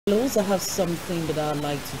close, I have something that I'd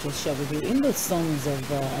like to just share with you. In the songs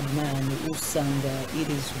of a man who sang "It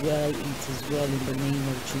is well, it is well in the name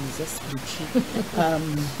of Jesus," Buchi,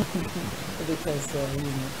 because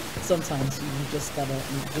sometimes you just gotta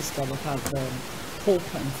have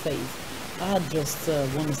hope and faith. I just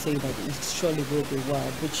want to say that it surely will be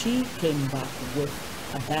well. Buchi came back with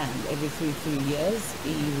a band every three years.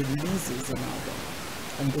 He releases an album,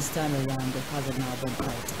 and this time around they have an album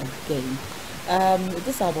out again.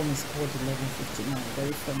 This album is called 1159,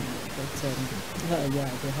 very funny, but yeah,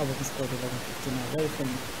 the album is called 1159, very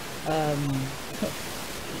funny.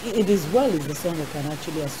 It is well is the song I can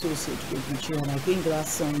actually associate with Buchi, and I think that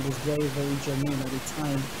song is very, very genuine at a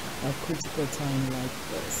time, a critical time like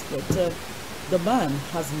this. But the man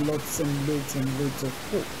has lots and loads and loads of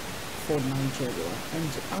hope for Nigeria, and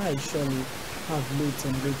I surely have loads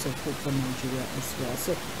and loads of hope for Nigeria as well.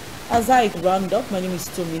 So as I round up, my name is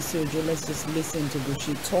Tomi Siojo. Let's just listen to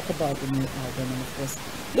Buchi talk about the new album, and of course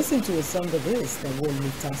listen to a song of this that will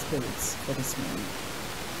lift our spirits for this morning.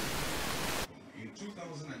 In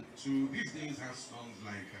 2002, these days have songs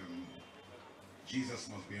like Jesus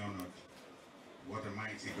Must Be Honored, What a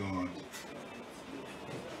Mighty God,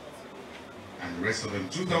 and the rest of them.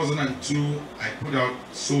 2002, I put out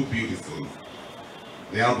So Beautiful,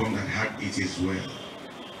 the album that had It Is Well.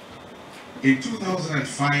 In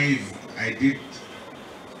 2005, I did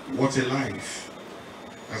What a Life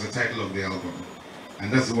as the title of the album,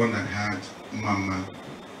 and that's the one that had Mama.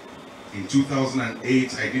 In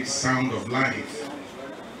 2008, I did Sound of Life.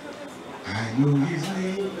 I know his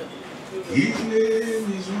name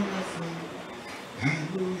is wonderful. I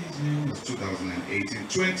know his name was 2008. In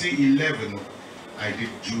 2011, I did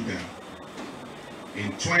Judah.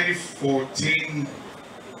 In 2014,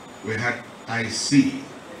 we had I See.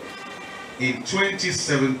 In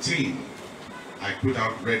 2017, I put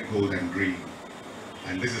out Red, Gold and Green,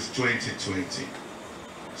 and this is 2020.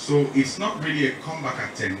 So it's not really a comeback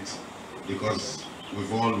attempt because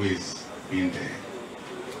we've always been there.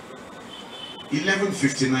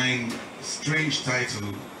 1159, strange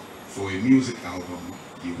title for a music album,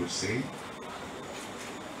 you would say.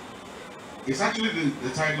 It's actually the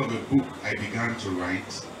title of a book I began to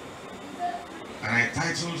write. And I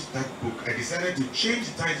titled that book, I decided to change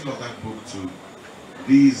the title of that book to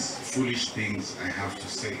These Foolish Things I Have to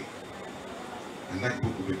Say. And that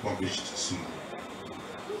book will be published soon.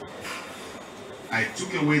 I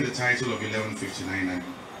took away the title of 1159 and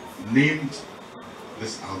named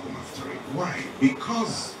this album after it. Why?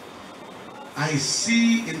 Because I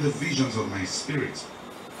see in the visions of my spirit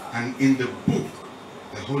and in the book,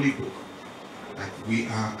 the Holy Book, that we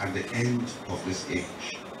are at the end of this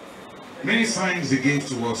age. Many signs he gave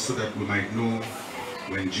to us so that we might know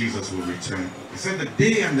when Jesus will return. He said, the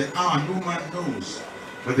day and the hour no man knows,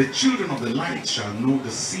 but the children of the light shall know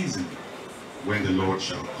the season when the Lord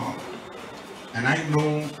shall come. And I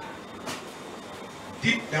know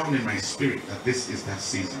deep down in my spirit that this is that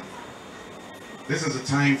season. This is a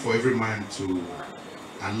time for every man to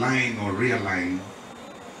align or realign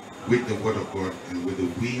with the Word of God and with the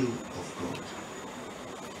will of God.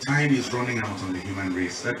 Time is running out on the human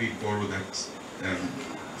race. Let me borrow that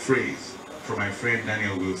phrase from my friend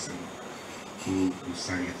Daniel Wilson, who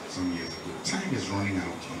sang it some years ago. Time is running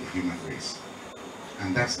out on the human race.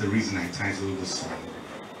 And that's the reason I titled the song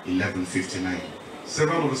 1159.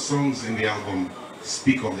 Several of the songs in the album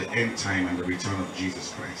speak of the end time and the return of Jesus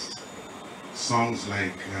Christ. Songs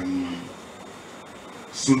like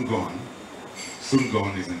Soon Gone. Soon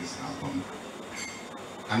Gone is in this album.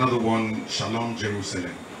 Another one, Shalom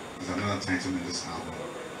Jerusalem, is another title in this album.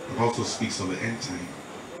 It also speaks of the end time.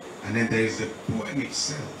 And then there is the poem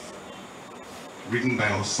itself, written by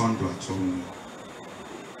Osando Atomi,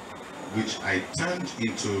 which I turned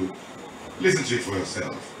into, listen to it for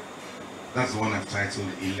yourself. That's the one I've titled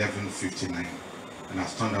 1159, and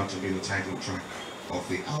has turned out to be the title track of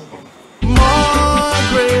the album. More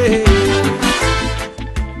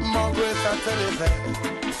grace, I tell you that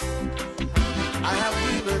I have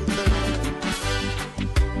given them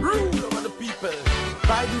rule over the people.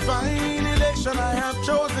 By divine election I have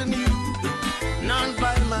chosen you, none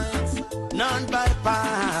by might, none by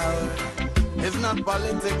power. It's not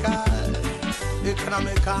political,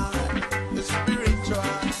 economical, it's spiritual.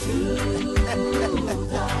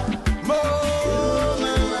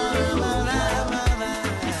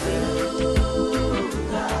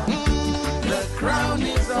 The crown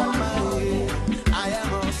is on my head. I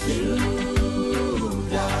am a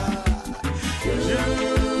Judah, Judah,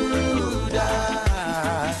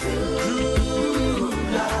 Judah.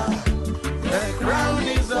 The crown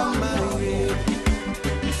is on my head.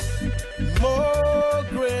 More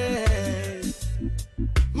grace,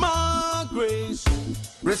 more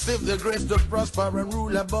Receive the grace to prosper and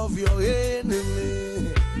rule above your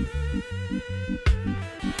enemy.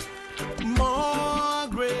 More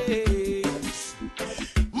grace,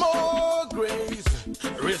 more grace.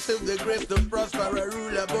 Receive the grace to prosper and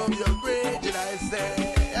rule above your rage. And I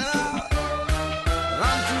say,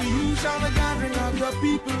 unto you shall the gathering of your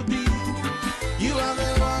people be. You are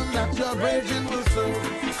the one that your virgin will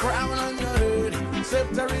serve. Crown on your head,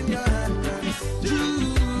 scepter in your hand.